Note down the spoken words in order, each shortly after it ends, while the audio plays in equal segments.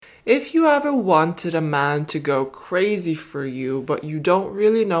If you ever wanted a man to go crazy for you, but you don't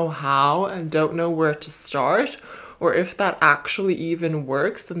really know how and don't know where to start, or if that actually even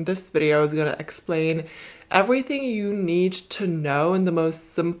works, then this video is going to explain everything you need to know in the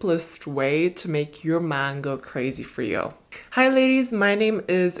most simplest way to make your man go crazy for you. Hi ladies, my name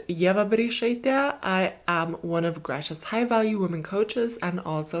is Yeva Berishaitya. I am one of Greta's high value women coaches and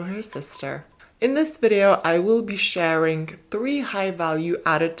also her sister. In this video, I will be sharing 3 high-value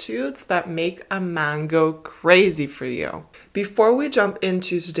attitudes that make a man go crazy for you. Before we jump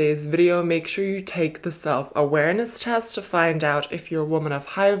into today's video, make sure you take the self-awareness test to find out if you're a woman of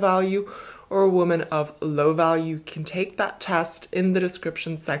high value or a woman of low value. You can take that test in the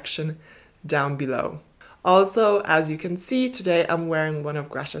description section down below. Also, as you can see, today I'm wearing one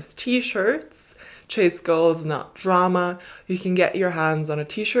of Greta's t-shirts. Chase Goals, Not Drama. You can get your hands on a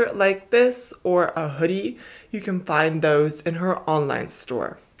t-shirt like this or a hoodie. You can find those in her online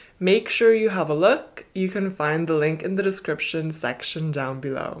store. Make sure you have a look. You can find the link in the description section down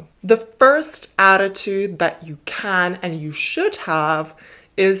below. The first attitude that you can and you should have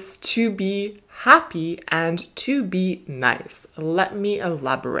is to be happy and to be nice. Let me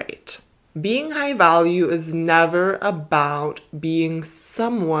elaborate. Being high value is never about being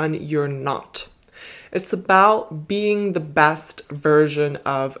someone you're not. It's about being the best version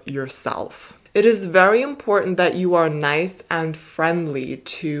of yourself. It is very important that you are nice and friendly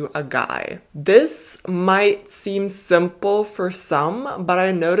to a guy. This might seem simple for some, but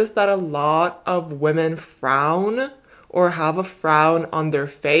I noticed that a lot of women frown or have a frown on their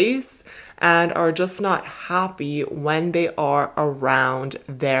face and are just not happy when they are around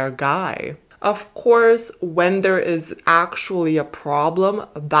their guy. Of course, when there is actually a problem,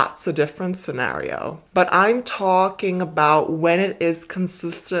 that's a different scenario. But I'm talking about when it is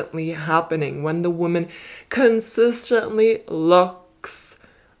consistently happening, when the woman consistently looks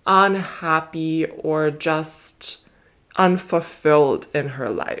unhappy or just unfulfilled in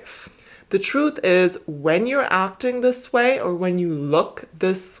her life. The truth is, when you're acting this way or when you look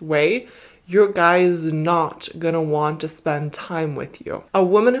this way, your guy is not gonna want to spend time with you. A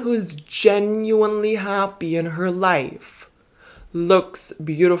woman who's genuinely happy in her life looks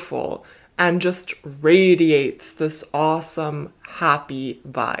beautiful and just radiates this awesome, happy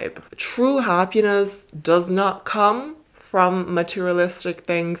vibe. True happiness does not come from materialistic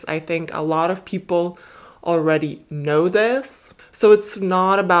things. I think a lot of people already know this. So it's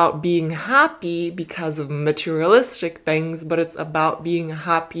not about being happy because of materialistic things, but it's about being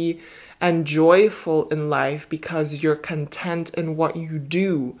happy and joyful in life because you're content in what you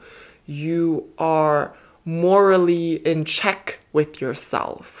do. You are morally in check with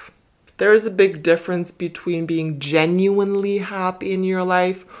yourself. There is a big difference between being genuinely happy in your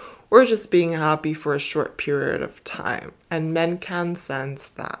life or just being happy for a short period of time. And men can sense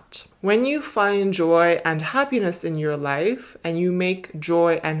that. When you find joy and happiness in your life and you make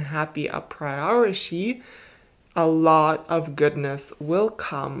joy and happy a priority, a lot of goodness will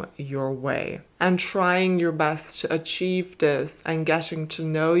come your way. And trying your best to achieve this and getting to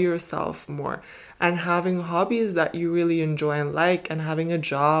know yourself more and having hobbies that you really enjoy and like and having a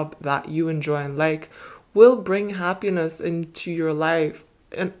job that you enjoy and like will bring happiness into your life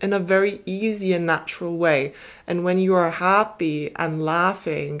in a very easy and natural way. And when you are happy and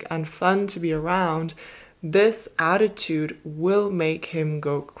laughing and fun to be around, this attitude will make him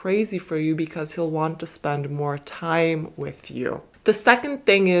go crazy for you because he'll want to spend more time with you. The second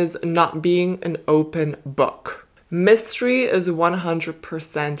thing is not being an open book. Mystery is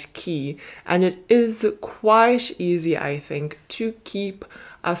 100% key, and it is quite easy, I think, to keep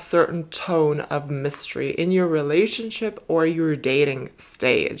a certain tone of mystery in your relationship or your dating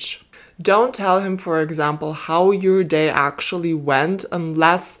stage. Don't tell him, for example, how your day actually went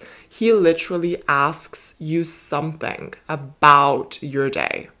unless he literally asks you something about your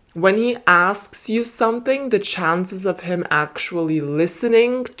day. When he asks you something, the chances of him actually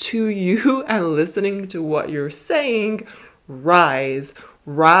listening to you and listening to what you're saying rise,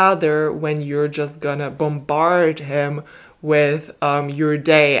 rather when you're just gonna bombard him with your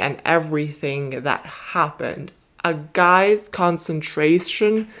day and everything that happened. A guy's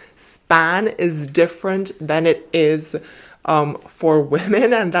concentration span is different than it is for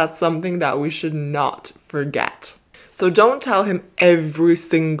women, and that's something that we should not forget. So don't tell him every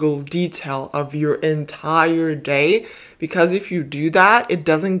single detail of your entire day, because if you do that, it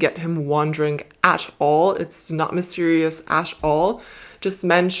doesn't get him wondering at all. It's not mysterious at all. Just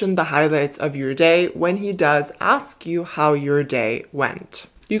mention the highlights of your day when he does ask you how your day went.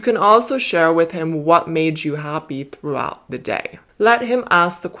 You can also share with him what made you happy throughout the day. Let him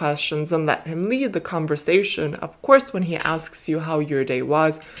ask the questions and let him lead the conversation. Of course, when he asks you how your day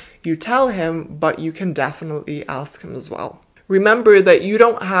was, you tell him, but you can definitely ask him as well. Remember that you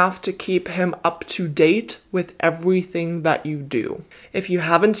don't have to keep him up to date with everything that you do. If you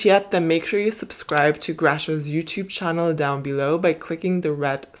haven't yet, then make sure you subscribe to Greta's YouTube channel down below by clicking the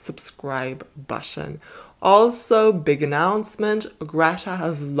red subscribe button. Also, big announcement, Greta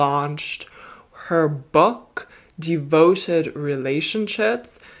has launched her book, Devoted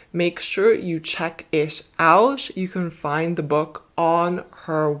Relationships. Make sure you check it out. You can find the book on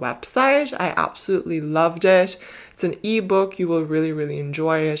her website. I absolutely loved it. It's an ebook. You will really, really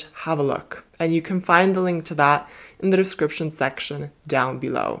enjoy it. Have a look. And you can find the link to that in the description section down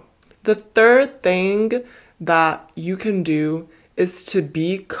below. The third thing that you can do is to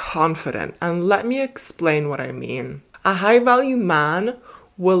be confident. And let me explain what I mean. A high value man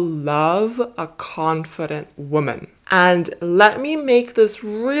will love a confident woman. And let me make this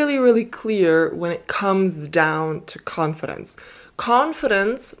really, really clear when it comes down to confidence.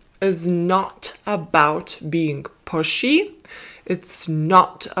 Confidence is not about being pushy. It's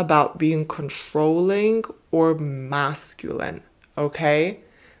not about being controlling or masculine, okay?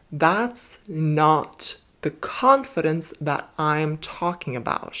 That's not the confidence that I'm talking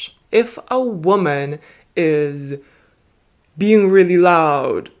about. If a woman is being really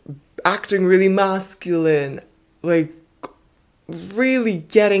loud, acting really masculine, like really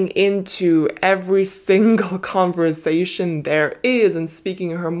getting into every single conversation there is and speaking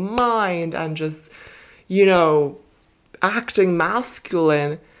her mind and just, acting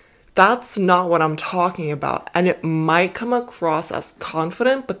masculine, that's not what I'm talking about. And it might come across as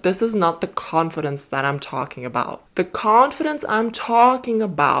confident, but this is not the confidence that I'm talking about. The confidence I'm talking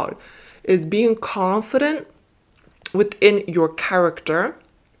about is being confident within your character.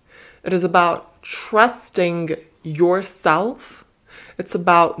 It is about trusting yourself. It's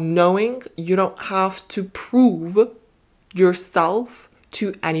about knowing you don't have to prove yourself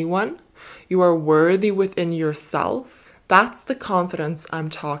to anyone. You are worthy within yourself. That's the confidence I'm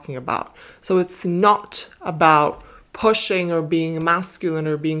talking about. So it's not about pushing or being masculine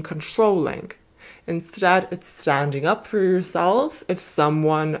or being controlling. Instead, it's standing up for yourself if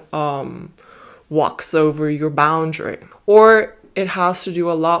someone walks over your boundary. Or it has to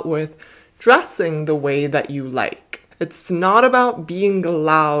do a lot with dressing the way that you like. It's not about being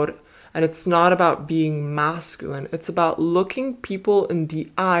loud and it's not about being masculine. It's about looking people in the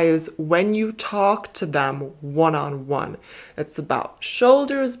eyes when you talk to them one-on-one. It's about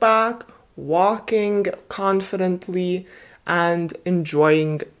shoulders back, walking confidently, and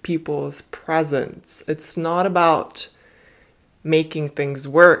enjoying people's presence. It's not about making things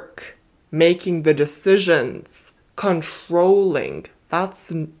work, making the decisions, controlling.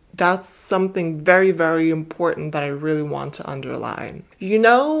 That's something very, very important that I really want to underline.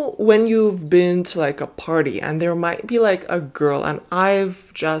 When you've been to like a party and there might be like a girl, and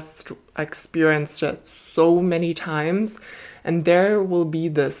I've just experienced it so many times, and there will be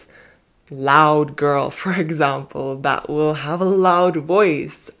this loud girl, for example, that will have a loud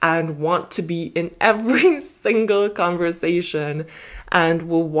voice and want to be in every single conversation and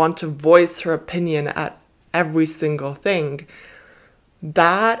will want to voice her opinion at every single thing.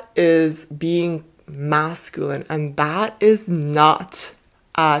 That is being masculine, and that is not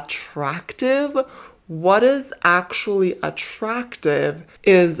attractive. What is actually attractive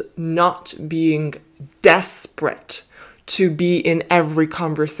is not being desperate to be in every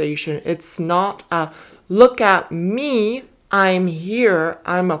conversation. It's not a look at me, I'm here,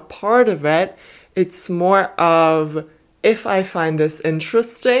 I'm a part of it. It's more of, if I find this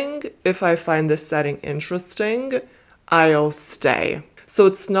interesting, if I find this setting interesting, I'll stay. So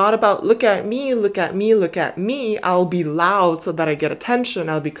it's not about look at me, look at me, look at me. I'll be loud so that I get attention.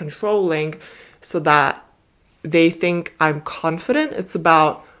 I'll be controlling so that they think I'm confident. It's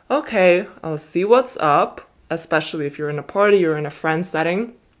about, okay, I'll see what's up, especially if you're in a party or in a friend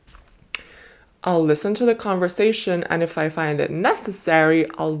setting. I'll listen to the conversation, and if I find it necessary,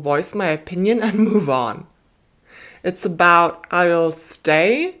 I'll voice my opinion and move on. It's about I'll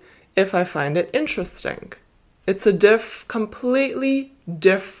stay if I find it interesting. It's a completely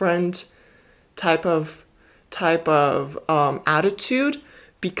different type of attitude,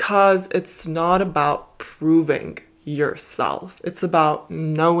 because it's not about proving yourself. It's about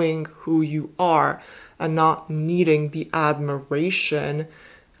knowing who you are and not needing the admiration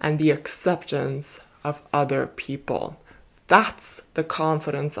and the acceptance of other people. That's the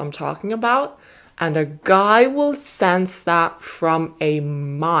confidence I'm talking about, and a guy will sense that from a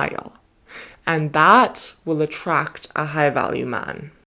mile. And that will attract a high value man.